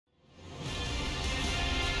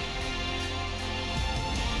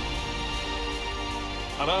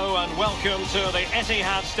Hello and welcome to the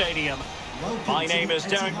Etihad Stadium. My name is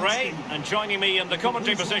Derek Ray, and joining me in the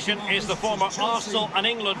commentary position is the former Arsenal and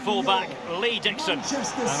England fullback Lee Dixon.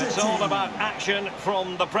 And it's all about action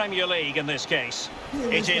from the Premier League in this case.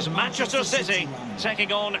 It is Manchester City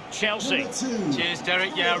taking on Chelsea. Cheers,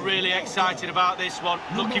 Derek. Yeah, really excited about this one.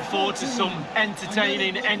 Looking forward to some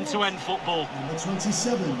entertaining end-to-end football. Number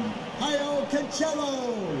 27, Caio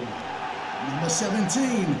Cancelo. Number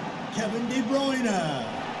 17, Kevin De Bruyne.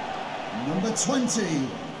 Number 20,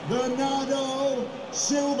 Bernardo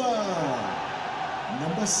Silva.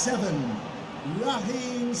 Number 7,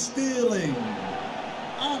 Raheem Sterling.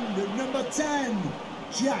 And number 10,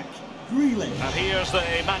 Jack Grealish. And here's the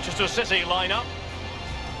Manchester City lineup.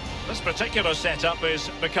 This particular setup is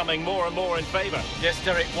becoming more and more in favour. Yes,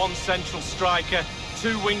 Derek, one central striker,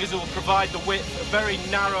 two wingers who will provide the width, a very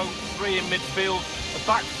narrow three in midfield, a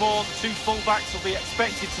back four, two full-backs will be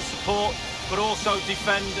expected to support, but also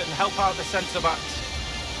defend and help out the centre-backs.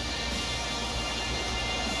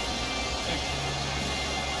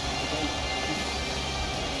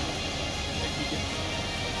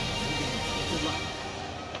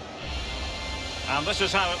 And this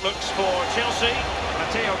is how it looks for Chelsea.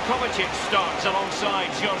 Mateo Kovacic starts alongside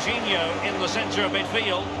Jorginho in the centre of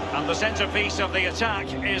midfield. And the centrepiece of the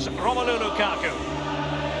attack is Romelu Lukaku.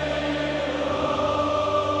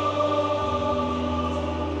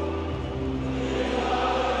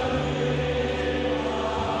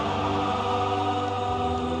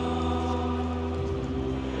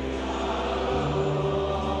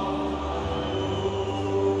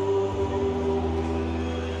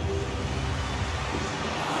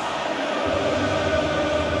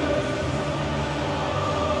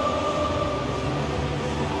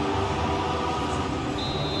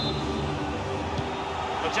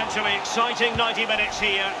 Potentially exciting 90 minutes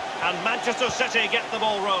here, and Manchester City get the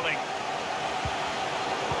ball rolling.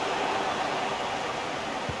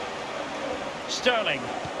 Sterling.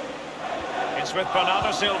 It's with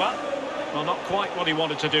Bernardo Silva. Well, not quite what he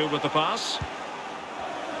wanted to do with the pass.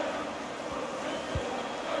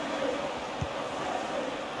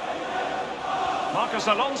 Marcos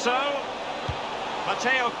Alonso.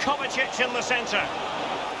 Mateo Kovacic in the centre.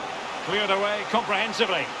 Cleared away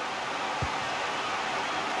comprehensively.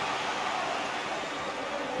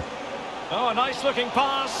 Oh, a nice-looking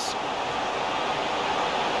pass.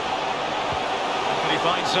 Can he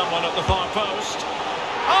find someone at the far post?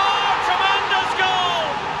 Oh, tremendous goal!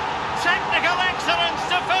 Technical excellence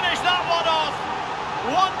to finish that one off.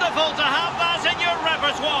 Wonderful to have that in your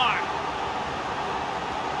repertoire.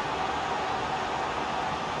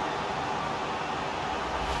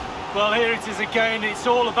 Well, here it is again. It's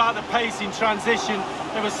all about the pace in transition.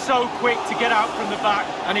 They were so quick to get out from the back,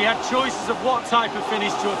 and he had choices of what type of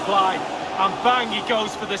finish to apply. And bang, he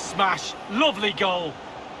goes for the smash. Lovely goal.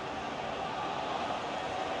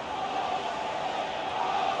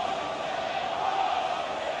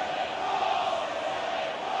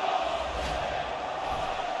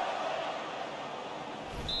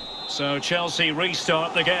 So Chelsea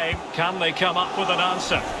restart the game. Can they come up with an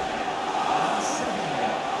answer?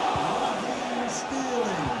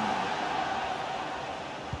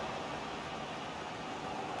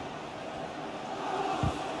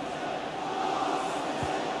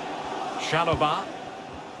 Chalobah.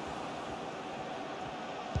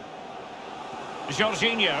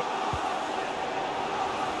 Jorginho.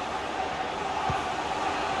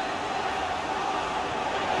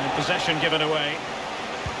 And possession given away.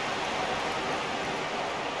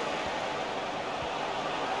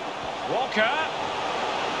 Walker.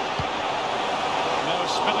 No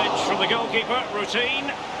spillage from the goalkeeper.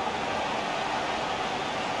 Routine.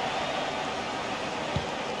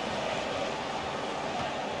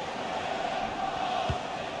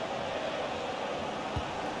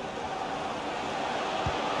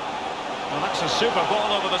 Well, that's a super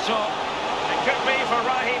ball over the top. It could be for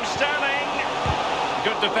Raheem Sterling.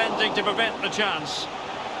 Good defending to prevent the chance.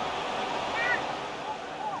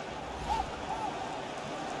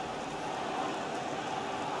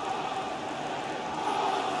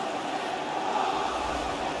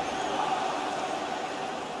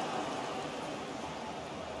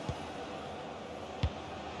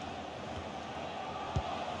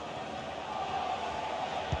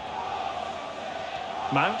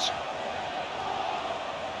 Mount.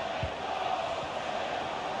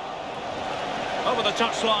 Over the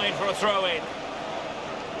touchline for a throw-in.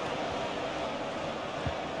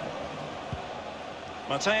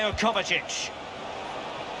 Mateo Kovacic.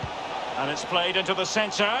 And it's played into the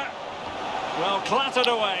centre. Well, clattered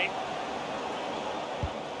away.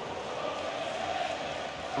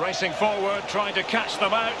 Racing forward, trying to catch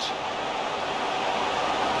them out.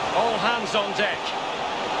 All hands on deck.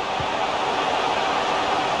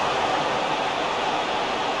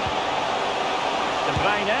 De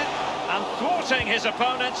Bruyne, and thwarting his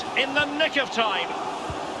opponent in the nick of time.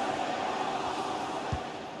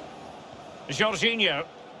 Jorginho.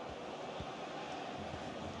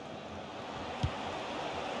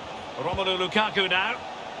 Romelu Lukaku now.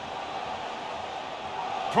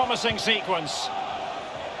 Promising sequence.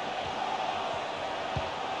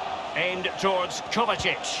 Aimed towards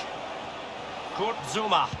Kovacic. Kurt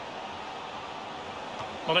Zouma.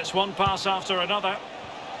 Well, it's one pass after another.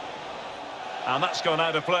 And that's gone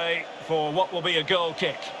out of play for what will be a goal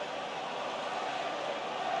kick.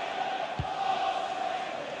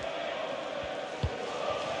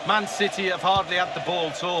 Man City have hardly had the ball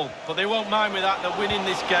at all, but they won't mind with that. They're winning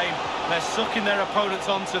this game. They're sucking their opponents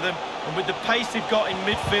onto them, and with the pace they've got in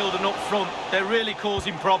midfield and up front, they're really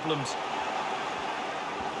causing problems.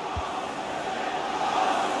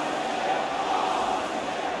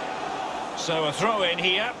 So a throw in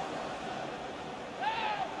here.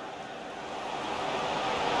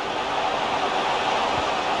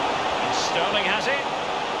 And Sterling has it.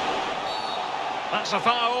 That's a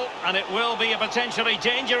foul, and it will be a potentially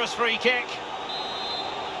dangerous free kick.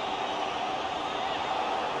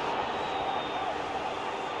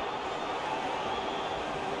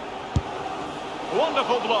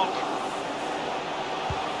 Wonderful block.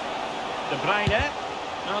 De Bruyne.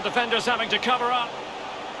 Now defenders having to cover up.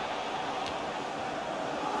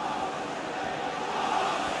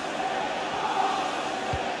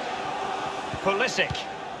 Pulisic.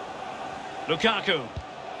 Lukaku.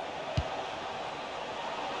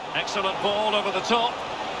 Excellent ball over the top.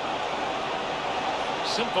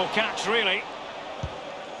 Simple catch, really.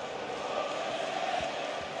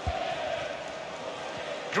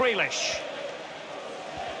 Grealish.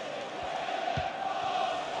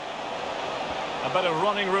 A bit of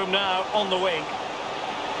running room now on the wing.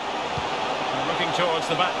 And looking towards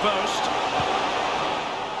the back post.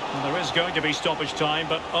 And there is going to be stoppage time,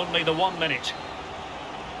 but only the 1 minute.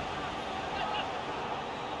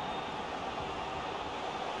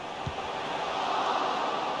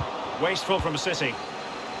 Wasteful from City.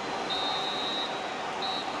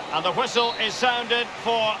 And the whistle is sounded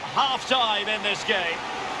for half-time in this game.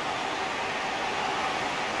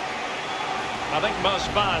 I think most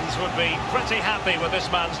fans would be pretty happy with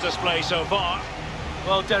this man's display so far.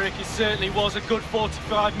 Well, Derek, it certainly was a good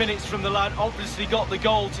 45 minutes from the lad. Obviously got the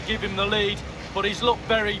goal to give him the lead, but he's looked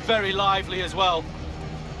very, very lively as well.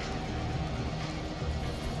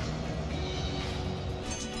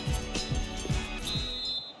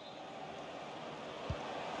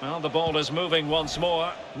 Well, the ball is moving once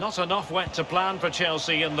more. Not enough went to plan for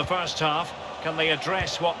Chelsea in the first half. Can they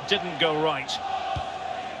address what didn't go right?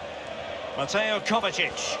 Mateo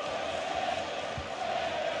Kovacic.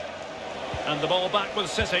 And the ball back with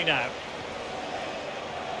City now.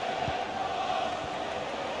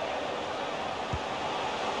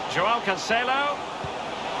 Joao Cancelo.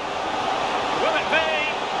 Will it be?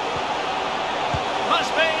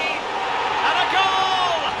 Must be. And a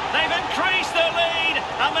goal! They've increased their lead,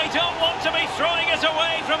 and they don't want to be throwing it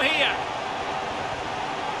away from here.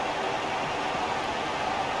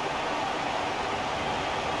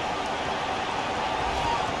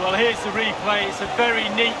 Well, here's the replay. It's a very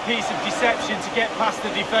neat piece of deception to get past the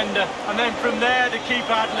defender. And then from there, the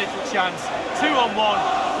keeper had little chance.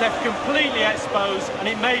 2-on-1, left completely exposed, and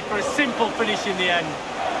it made for a simple finish in the end.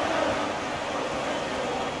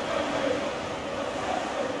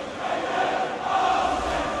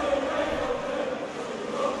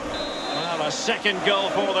 Well, a second goal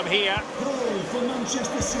for them here. Goal for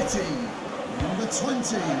Manchester City. Number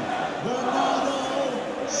 20,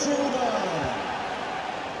 Bernardo Silva.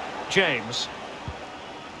 James.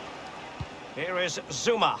 Here is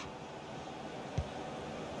Zouma.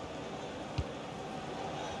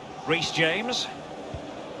 Reece James.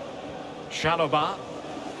 Chalobah.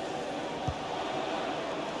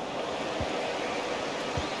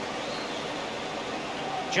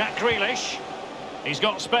 Jack Grealish. He's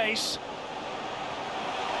got space.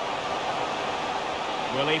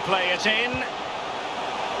 Will he play it in?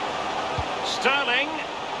 Sterling.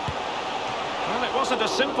 Well, it wasn't a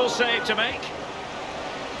simple save to make.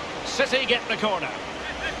 City get the corner.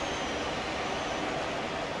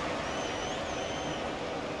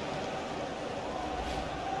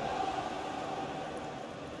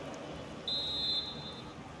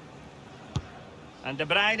 And De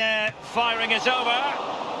Bruyne firing it over.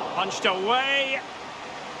 Punched away.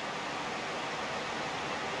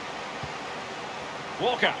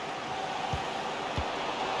 Walker.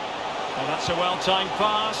 Well, that's a well-timed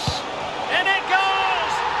pass. In it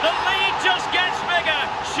goes! The lead just gets bigger.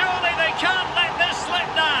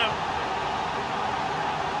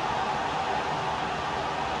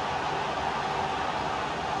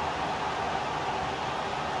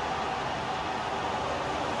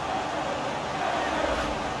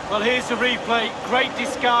 Well, here's the replay. Great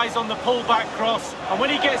disguise on the pull-back cross. And when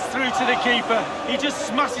he gets through to the keeper, he just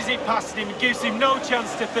smashes it past him and gives him no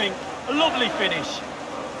chance to think. A lovely finish.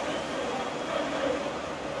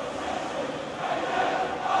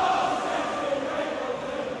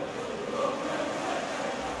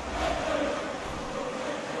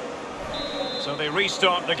 So they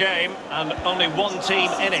restart the game, and only one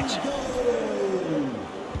team in it.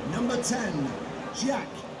 Number 10, Jack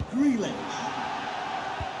Grealish.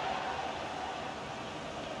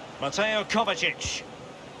 Mateo Kovacic.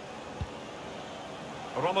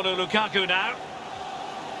 Romelu Lukaku now.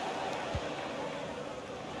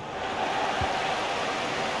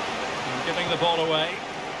 And giving the ball away.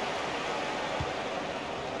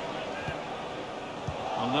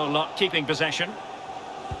 Well, no luck keeping possession.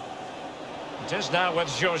 It is now with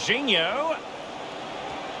Jorginho.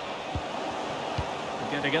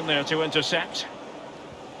 Getting in there to intercept.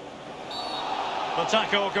 The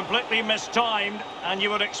tackle completely mistimed, and you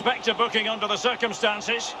would expect a booking under the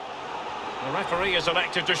circumstances. The referee is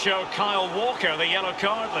elected to show Kyle Walker the yellow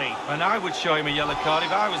card, Lee. And I would show him a yellow card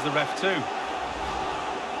if I was the ref too.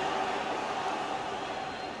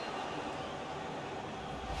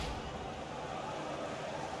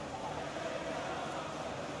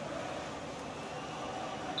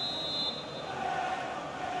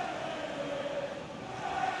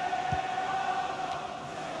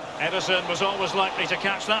 Edison was always likely to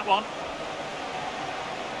catch that one.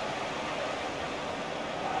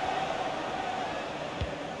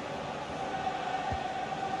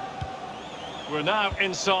 We're now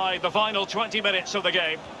inside the final 20 minutes of the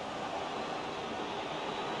game.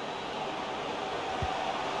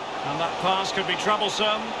 And that pass could be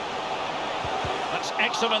troublesome. That's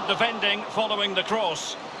excellent defending following the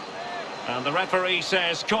cross. And the referee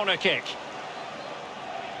says corner kick.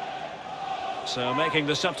 So making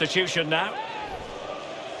the substitution now.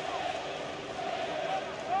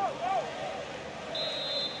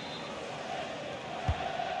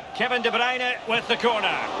 Kevin De Bruyne with the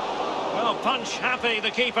corner. Well, punch happy,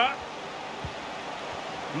 the keeper.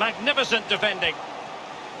 Magnificent defending.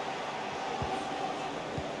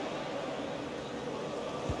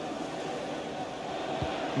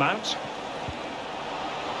 Mount.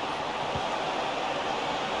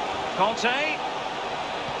 Conte.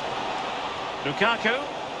 Lukaku.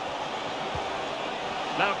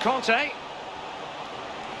 Now Conte.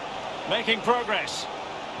 Making progress.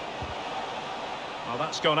 Well,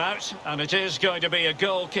 that's gone out, and it is going to be a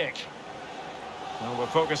goal kick. Well, we're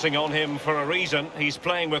focusing on him for a reason. He's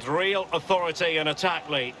playing with real authority and attack,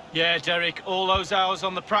 Lee. Yeah, Derek, all those hours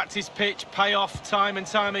on the practice pitch pay off time and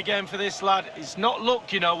time again for this lad. It's not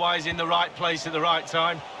luck, you know, why he's in the right place at the right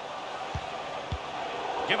time.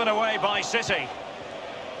 Given away by City.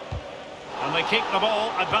 And they keep the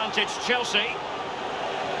ball, advantage Chelsea.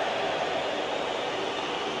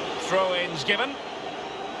 Throw-ins given.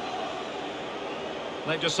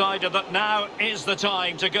 They've decided that now is the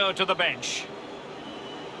time to go to the bench.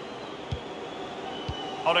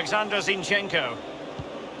 Alexander Zinchenko.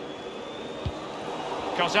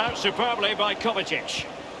 Cut out superbly by Kovacic.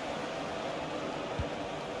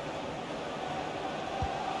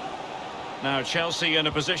 Now Chelsea in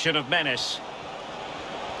a position of menace.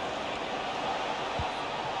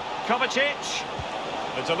 Kovacic.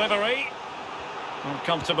 The delivery. Not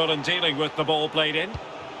comfortable in dealing with the ball played in.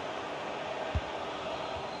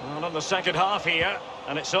 Well, in the second half here,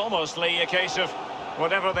 and it's almost, Lee, a case of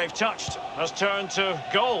whatever they've touched has turned to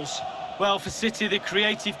goals. Well, for City, the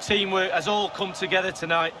creative teamwork has all come together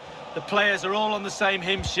tonight. The players are all on the same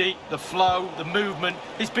hymn sheet. The flow, the movement,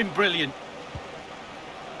 it's been brilliant.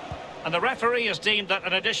 And the referee has deemed that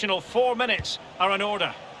an additional 4 minutes are in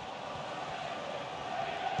order.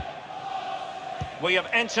 We have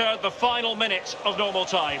entered the final minute of normal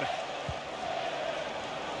time.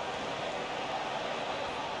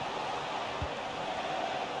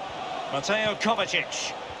 Mateo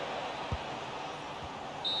Kovacic.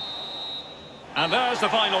 And there's the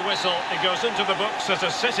final whistle. It goes into the books as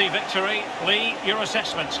a City victory. Lee, your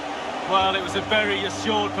assessment? Well, it was a very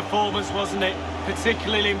assured performance, wasn't it?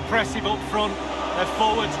 Particularly impressive up front. Their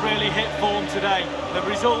forwards really hit form today. The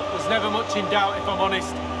result was never much in doubt, if I'm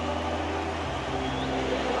honest.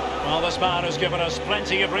 Well, this man has given us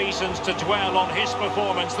plenty of reasons to dwell on his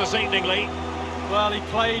performance this evening, Lee. Well, he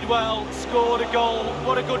played well, scored a goal.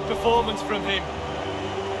 What a good performance from him.